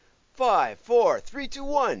5, 4, 3, 2,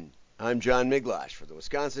 1. I'm John Miglash for the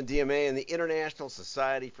Wisconsin DMA and the International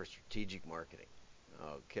Society for Strategic Marketing.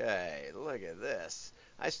 Okay, look at this.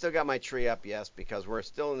 I still got my tree up, yes, because we're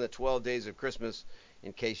still in the 12 days of Christmas,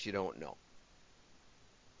 in case you don't know.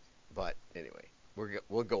 But anyway,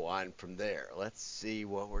 we'll go on from there. Let's see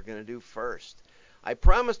what we're going to do first. I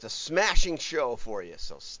promised a smashing show for you,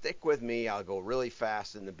 so stick with me. I'll go really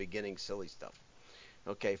fast in the beginning, silly stuff.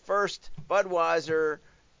 Okay, first, Budweiser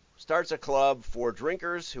starts a club for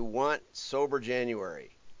drinkers who want sober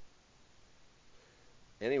January.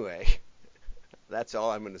 Anyway, that's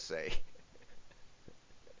all I'm going to say.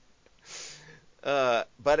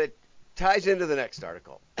 But it ties into the next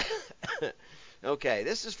article. Okay,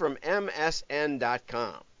 this is from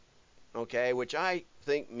MSN.com, okay, which I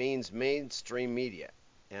think means mainstream media,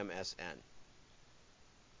 MSN,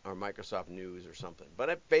 or Microsoft News or something, but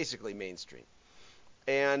it basically mainstream.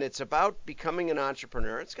 And it's about becoming an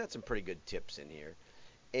entrepreneur. It's got some pretty good tips in here.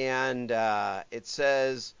 And it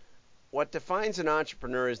says, what defines an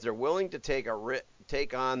entrepreneur is they're willing to take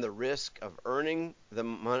on the risk of earning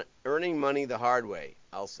money the hard way,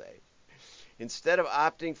 I'll say, instead of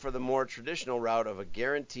opting for the more traditional route of a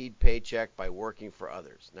guaranteed paycheck by working for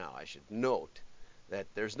others. Now, I should note that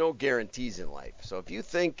there's no guarantees in life. So if you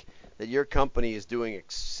think that your company is doing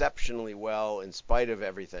exceptionally well in spite of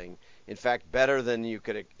everything, in fact, better than you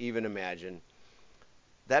could even imagine,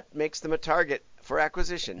 that makes them a target for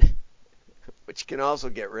acquisition, which can also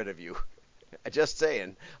get rid of you. Just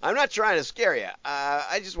saying. I'm not trying to scare you.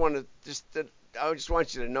 I just want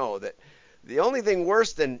you to know that the only thing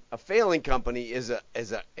worse than a failing company is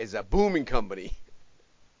a booming company.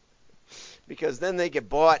 Because then they get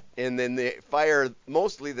bought and then they fire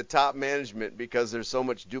mostly the top management because there's so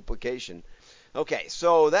much duplication. Okay,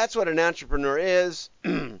 so that's what an entrepreneur is.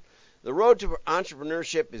 The road to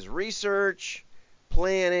entrepreneurship is research,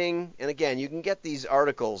 planning, and again, you can get these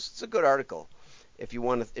articles. It's a good article if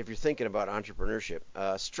you're thinking about entrepreneurship.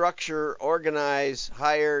 Structure, organize,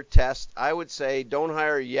 hire, test. I would say don't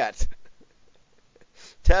hire yet.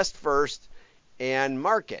 Test first and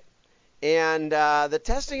market. And the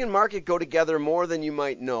testing and market go together more than you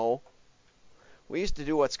might know. We used to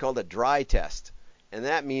do what's called a dry test, and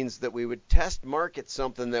that means that we would test market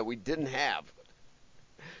something that we didn't have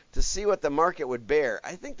to see what the market would bear.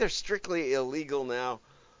 I think they're strictly illegal now.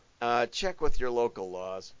 Check with your local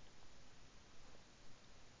laws.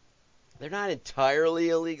 They're not entirely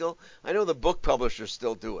illegal. I know the book publishers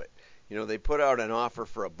still do it. You know, they put out an offer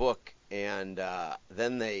for a book, and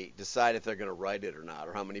then they decide if they're going to write it or not,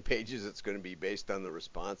 or how many pages it's going to be based on the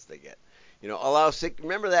response they get. You know, allow 6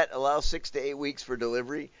 to 8 weeks for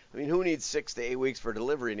delivery. I mean, who needs 6 to 8 weeks for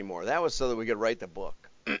delivery anymore? That was so that we could write the book.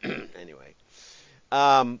 Anyway,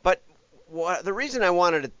 but the reason I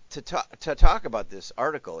wanted to talk about this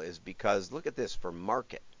article is because look at this for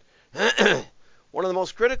market. One of the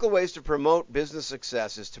most critical ways to promote business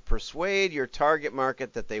success is to persuade your target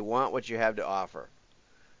market that they want what you have to offer.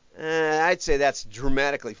 I'd say that's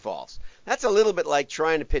dramatically false. That's a little bit like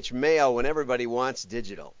trying to pitch mail when everybody wants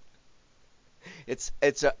digital. It's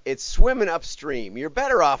swimming upstream. You're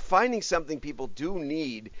better off finding something people do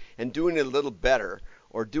need and doing it a little better,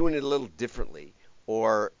 or doing it a little differently,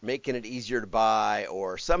 or making it easier to buy,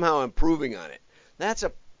 or somehow improving on it. That's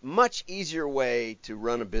a much easier way to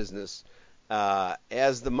run a business.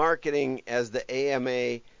 As the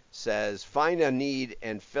AMA says, find a need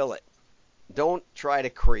and fill it. Don't try to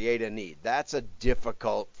create a need. That's a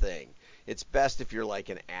difficult thing. It's best if you're like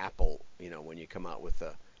an Apple, you know, when you come out with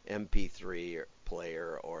the MP3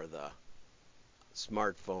 player or the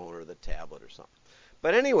smartphone or the tablet or something.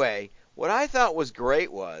 But anyway, what I thought was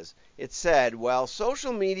great was it said, while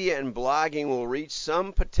social media and blogging will reach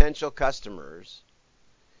some potential customers,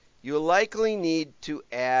 you likely need to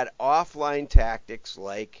add offline tactics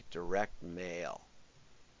like direct mail.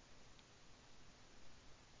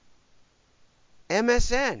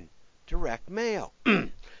 MSN, direct mail.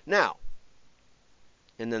 Now,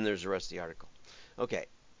 and then there's the rest of the article. Okay,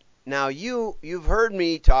 now you've heard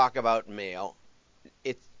me talk about mail.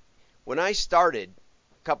 When I started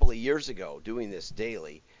a couple of years ago doing this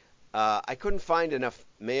daily, I couldn't find enough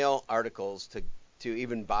mail articles to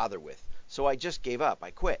even bother with, so I just gave up.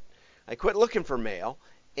 I quit looking for mail,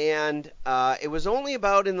 and it was only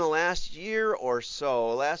about in the last year or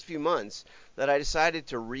so, last few months, that I decided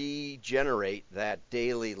to regenerate that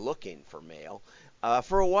daily looking for mail.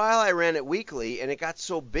 For a while I ran it weekly, and it got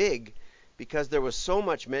so big because there was so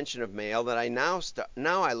much mention of mail that I now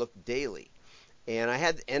I look daily. And I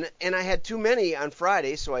had too many on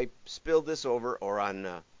Friday, so I spilled this over, or on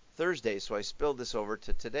Thursday, so I spilled this over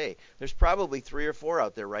to today. There's probably 3 or 4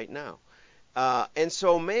 out there right now. And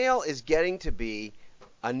so mail is getting to be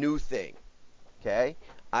a new thing. Okay,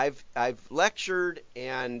 I've lectured,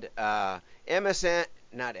 and MSN,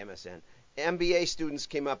 not MSN, MBA students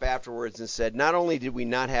came up afterwards and said not only did we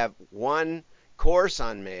not have one course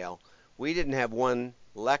on mail, we didn't have one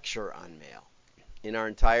lecture on mail in our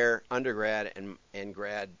entire undergrad and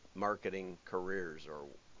grad marketing careers or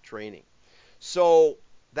training. So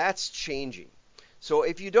that's changing. So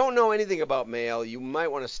if you don't know anything about mail, you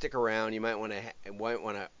might want to stick around. You might want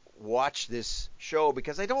to watch this show,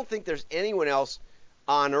 because I don't think there's anyone else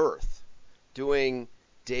on earth doing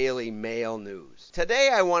daily mail news.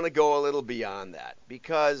 Today I want to go a little beyond that,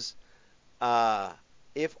 because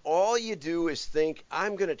if all you do is think,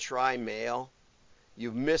 I'm going to try mail,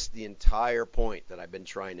 you've missed the entire point that I've been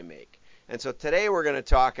trying to make. And so today we're going to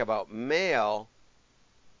talk about mail,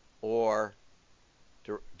 or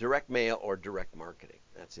direct mail, or direct marketing.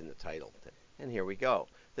 That's in the title. And here we go.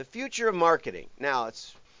 The future of marketing. Now,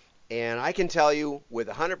 and I can tell you with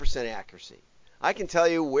 100% accuracy, I can tell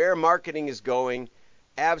you where marketing is going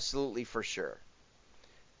absolutely for sure.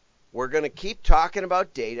 We're going to keep talking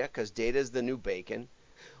about data, because data is the new bacon.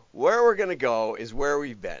 Where we're going to go is where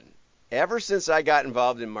we've been. Ever since I got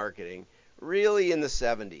involved in marketing, really in the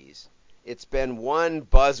 70s, it's been one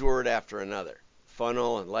buzzword after another.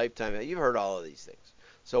 Funnel and lifetime. You've heard all of these things.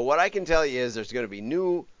 So what I can tell you is there's going to be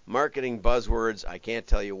new marketing buzzwords. I can't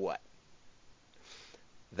tell you what.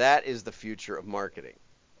 That is the future of marketing.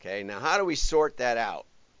 Okay, now how do we sort that out?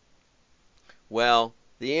 Well,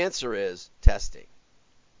 the answer is testing.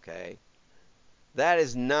 Okay, that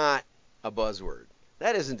is not a buzzword.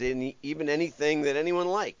 That isn't even anything that anyone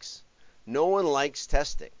likes. No one likes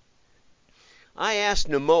testing. I asked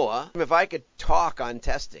Namoa if I could talk on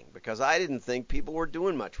testing, because I didn't think people were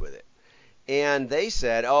doing much with it. And they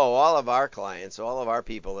said, oh, all of our clients, all of our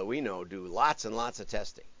people that we know do lots and lots of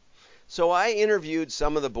testing. So I interviewed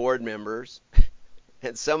some of the board members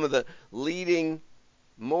and some of the leading,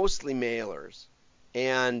 mostly mailers.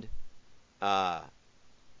 And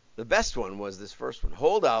the best one was this first one: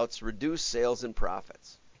 holdouts reduce sales and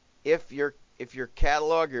profits. If your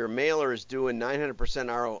catalog or your mailer is doing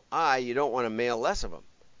 900% ROI, you don't want to mail less of them,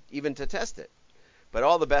 even to test it. But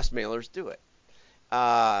all the best mailers do it.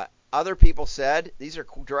 Other people said, these are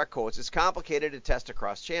direct quotes, it's complicated to test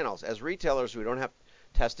across channels. As retailers, we don't have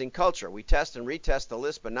testing culture. We test and retest the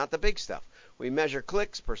list, but not the big stuff. We measure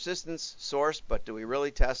clicks, persistence, source, but do we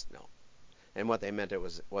really test? No. And what they meant, it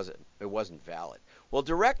wasn't valid. Well,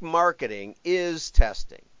 direct marketing is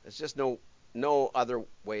testing. There's just no other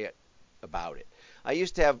way about it. I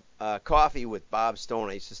used to have coffee with Bob Stone.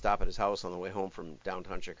 I used to stop at his house on the way home from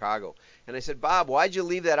downtown Chicago. And I said, Bob, why'd you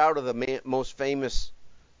leave that out of the most famous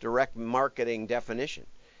direct marketing definition?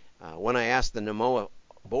 When I asked the Namoa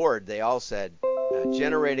board, they all said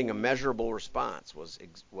generating a measurable response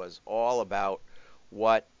was all about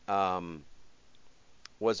what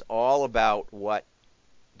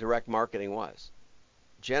direct marketing was.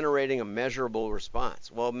 Generating a measurable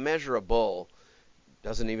response. Well, measurable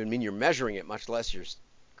doesn't even mean you're measuring it, much less you're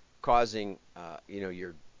causing,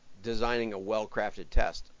 you're designing a well-crafted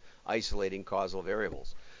test, isolating causal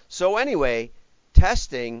variables. So anyway,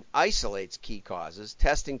 testing isolates key causes.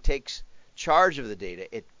 Testing takes charge of the data.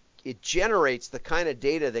 It generates the kind of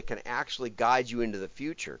data that can actually guide you into the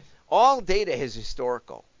future. All data is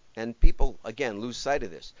historical, and people, again, lose sight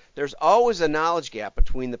of this. There's always a knowledge gap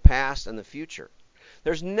between the past and the future.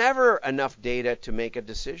 There's never enough data to make a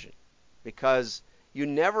decision, because you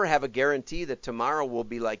never have a guarantee that tomorrow will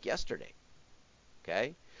be like yesterday.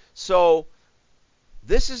 Okay? So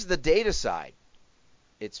this is the data side.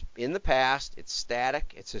 It's in the past, it's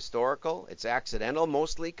static, it's historical, it's accidental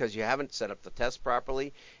mostly because you haven't set up the test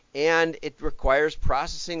properly, and it requires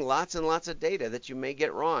processing lots and lots of data that you may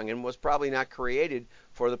get wrong and was probably not created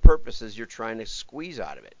for the purposes you're trying to squeeze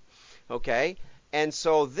out of it. Okay? And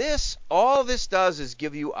so all this does is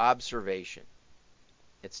give you observation.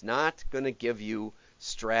 It's not going to give you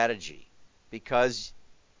strategy, because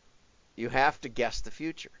you have to guess the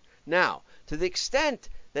future. Now, to the extent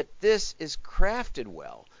that this is crafted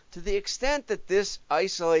well, to the extent that this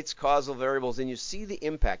isolates causal variables and you see the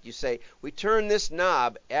impact, you say, we turn this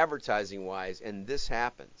knob advertising-wise and this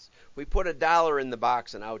happens. We put $1 in the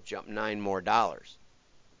box and out jump $9 more.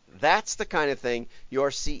 That's the kind of thing your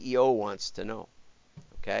CEO wants to know.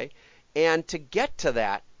 Okay? And to get to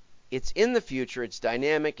that, it's in the future, it's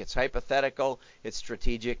dynamic, it's hypothetical, it's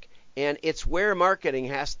strategic, and it's where marketing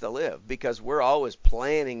has to live, because we're always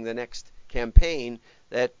planning the next campaign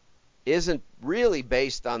that isn't really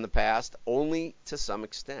based on the past, only to some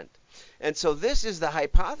extent. And so this is the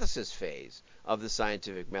hypothesis phase of the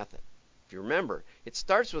scientific method. If you remember, it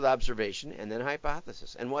starts with observation and then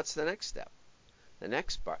hypothesis. And what's the next step? The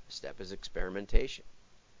next step is experimentation.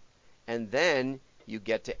 And then you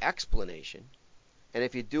get to explanation. And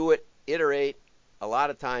if you do it, iterate, a lot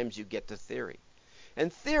of times you get to theory.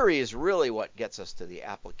 And theory is really what gets us to the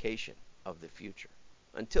application of the future.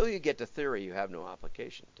 Until you get to theory, you have no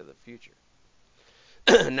application to the future.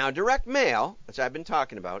 Now, direct mail, which I've been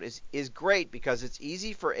talking about, is great because it's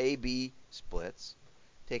easy for A-B splits.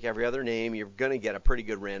 Take every other name, you're going to get a pretty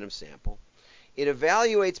good random sample. It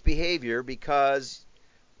evaluates behavior because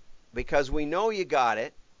we know you got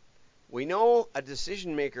it, we know a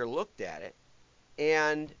decision maker looked at it,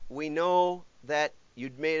 and we know that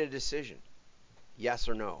you'd made a decision, yes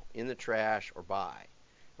or no, in the trash or buy.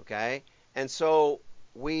 Okay? And so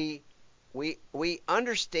we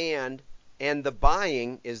understand, and the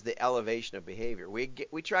buying is the elevation of behavior. We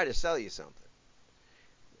try to sell you something.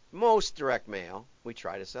 Most direct mail, we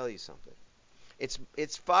try to sell you something.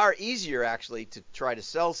 It's far easier actually to try to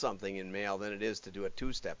sell something in mail than it is to do a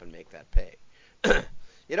two-step and make that pay.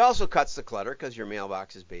 It also cuts the clutter because your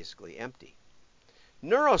mailbox is basically empty.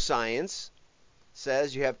 Neuroscience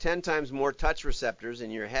says you have 10 times more touch receptors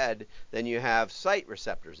in your head than you have sight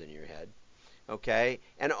receptors in your head. Okay?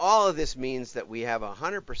 And all of this means that we have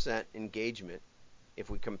 100% engagement if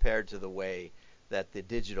we compare to the way that the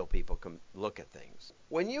digital people can look at things.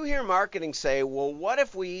 When you hear marketing say, well, what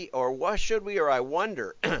if we, or what should we, or I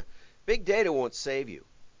wonder, big data won't save you.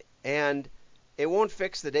 And it won't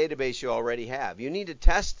fix the database you already have. You need to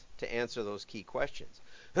test to answer those key questions.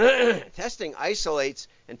 Testing isolates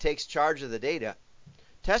and takes charge of the data.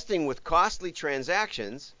 Testing with costly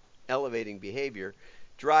transactions, elevating behavior,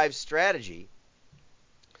 drives strategy.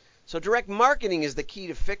 So direct marketing is the key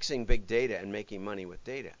to fixing big data and making money with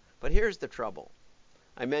data. But here's the trouble.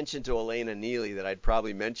 I mentioned to Elena Neely that I'd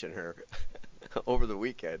probably mention her over the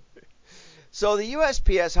weekend. So the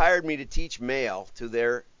USPS hired me to teach mail to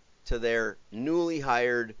their newly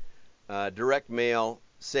hired direct mail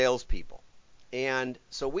salespeople. And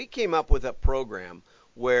so we came up with a program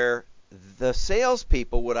where the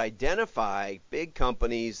salespeople would identify big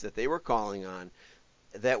companies that they were calling on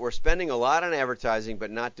that were spending a lot on advertising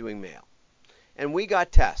but not doing mail. And we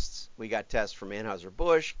got tests. We got tests from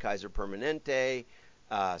Anheuser-Busch, Kaiser Permanente,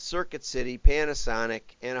 Circuit City, Panasonic,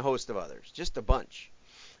 and a host of others. Just a bunch.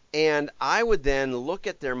 And I would then look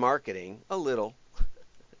at their marketing a little.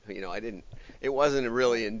 It wasn't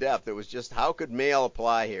really in depth. It was just how could mail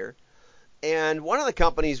apply here. And one of the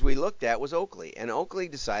companies we looked at was Oakley. And Oakley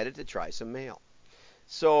decided to try some mail.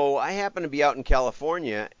 So I happened to be out in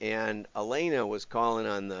California, and Elena was calling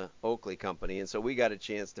on the Oakley company, and so we got a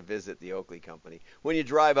chance to visit the Oakley company. When you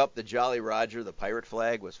drive up the Jolly Roger, the pirate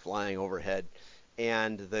flag was flying overhead,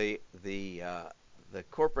 and the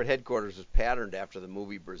corporate headquarters was patterned after the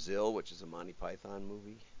movie Brazil, which is a Monty Python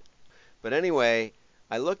movie. But anyway,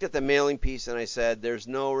 I looked at the mailing piece and I said, there's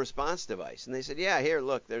no response device. And they said, yeah, here,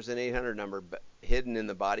 look, there's an 800 number hidden in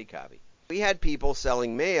the body copy. We had people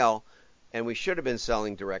selling mail, and we should have been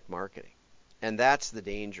selling direct marketing. And that's the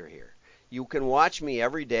danger here. You can watch me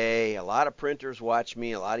every day. A lot of printers watch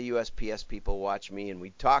me. A lot of USPS people watch me. And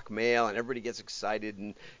we talk mail, and everybody gets excited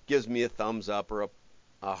and gives me a thumbs up or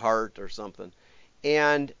a heart or something.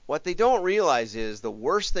 And what they don't realize is the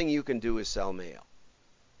worst thing you can do is sell mail.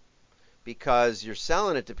 Because you're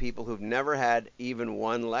selling it to people who've never had even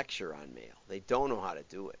one lecture on mail. They don't know how to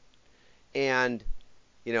do it. And,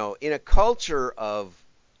 in a culture of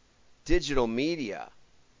digital media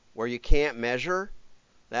where you can't measure,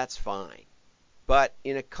 that's fine. But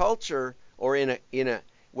in a culture or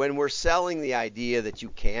when we're selling the idea that you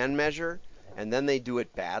can measure and then they do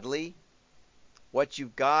it badly, what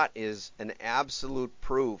you've got is an absolute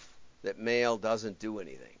proof that mail doesn't do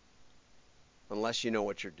anything unless you know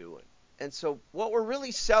what you're doing. And so what we're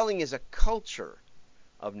really selling is a culture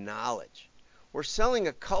of knowledge. We're selling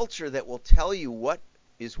a culture that will tell you what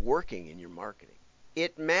is working in your marketing.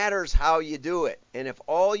 It matters how you do it. And if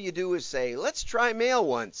all you do is say, let's try mail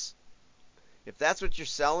once, if that's what you're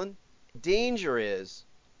selling, danger is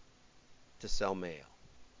to sell mail.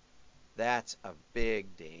 That's a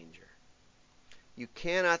big danger. You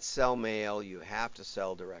cannot sell mail. You have to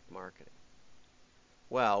sell direct marketing.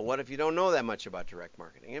 Well, what if you don't know that much about direct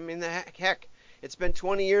marketing? I mean, heck, it's been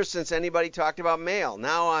 20 years since anybody talked about mail.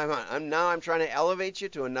 Now I'm trying to elevate you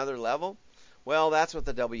to another level. Well, that's what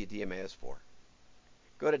the WDMA is for.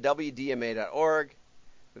 Go to WDMA.org.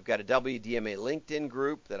 We've got a WDMA LinkedIn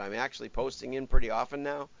group that I'm actually posting in pretty often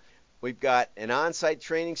now. We've got an on-site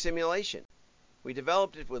training simulation. We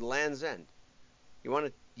developed it with Land's End.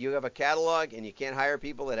 You have a catalog and you can't hire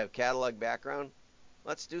people that have catalog background?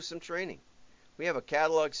 Let's do some training. We have a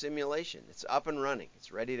catalog simulation. It's up and running.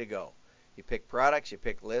 It's ready to go. You pick products, you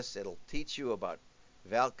pick lists. It'll teach you about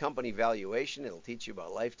company valuation. It'll teach you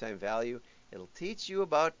about lifetime value. It'll teach you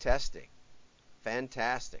about testing.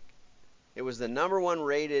 Fantastic. It was the number 1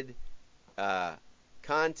 rated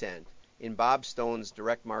content in Bob Stone's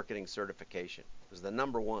direct marketing certification. It was the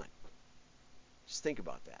number 1. Just think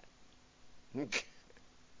about that.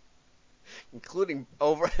 Including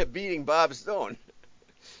beating Bob Stone.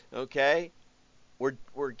 Okay?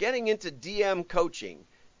 We're getting into DM coaching,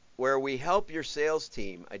 where we help your sales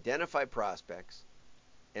team identify prospects,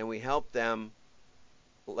 and we help them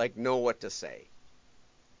know what to say.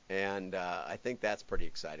 And I think that's pretty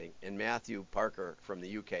exciting. And Matthew Parker from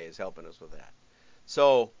the UK is helping us with that.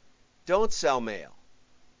 So don't sell mail.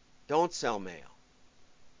 Don't sell mail.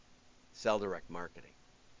 Sell direct marketing.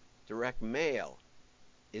 Direct mail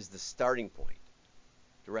is the starting point.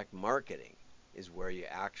 Direct marketing is where you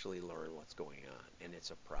actually learn what's going on, and it's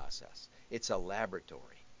a process. It's a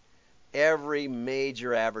laboratory. Every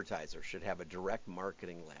major advertiser should have a direct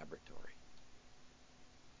marketing laboratory.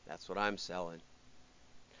 That's what I'm selling.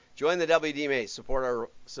 Join the WDMA.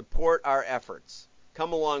 Support our efforts.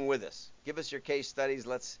 Come along with us. Give us your case studies.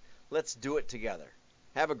 Let's do it together.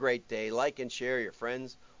 Have a great day. Like and share. Your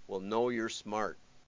friends will know you're smart.